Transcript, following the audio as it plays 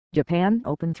Japan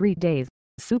Open 3 days,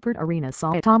 Super Arena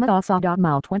Saitama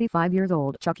Asada. 25 years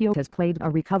old Chukyo has played a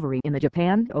recovery in the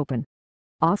Japan Open.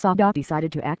 Asada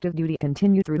decided to active duty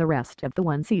continue through the rest of the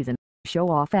one season.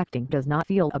 Show-off acting does not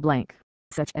feel a blank,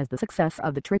 such as the success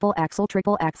of the triple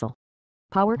axel.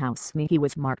 Powerhouse Miki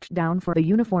was marked down for the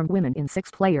uniformed women in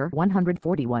 6-player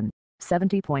 141,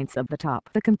 70 points of the top.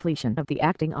 The completion of the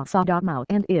acting Asada out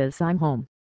and is I'm home.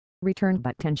 Return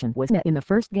but tension was met in the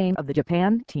first game of the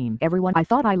Japan team. Everyone I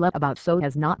thought I loved about so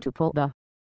as not to pull the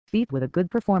feat with a good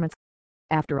performance.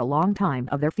 After a long time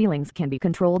of their feelings can be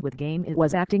controlled with game it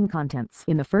was acting contents.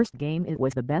 In the first game it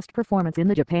was the best performance in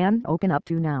the Japan Open up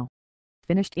to now.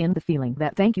 Finished in the feeling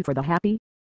that thank you for the happy.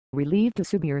 Relieved to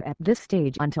severe at this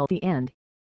stage until the end.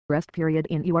 Rest period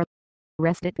in your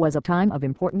rest it was a time of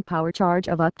important power charge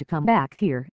of up to come back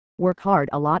here. Work hard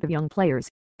a lot of young players,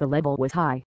 the level was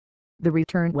high. The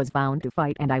return was bound to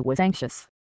fight and I was anxious.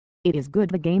 It is good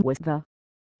the game was the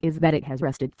is that it has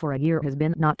rested for a year has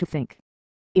been not to think.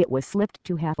 It was slipped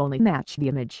to half only match the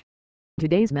image.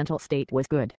 Today's mental state was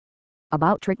good.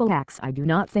 About triple axe I do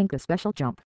not think the special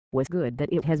jump was good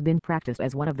that it has been practiced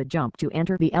as one of the jump to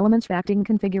enter the elements acting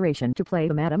configuration to play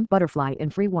the Madam Butterfly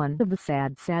in free one of the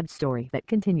sad story that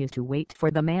continues to wait for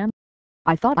the man.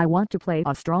 I thought I want to play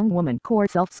a strong woman core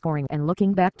self-scoring and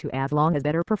looking back to as long as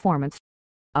better performance.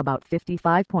 About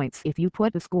 55 points if you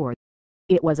put the score.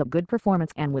 It was a good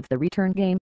performance and with the return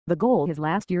game, the goal is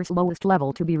last year's lowest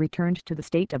level to be returned to the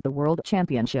state of the World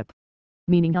Championship.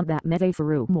 Meaning on that Meze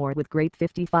Faru more with great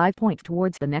 55 points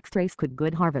towards the next race could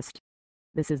good harvest.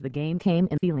 This is the game came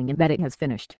in feeling in that it has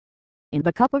finished. In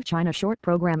the Cup of China short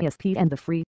program SP and the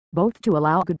free, both to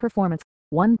allow good performance,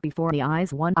 one before the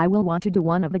eyes one I will want to do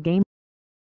one of the game.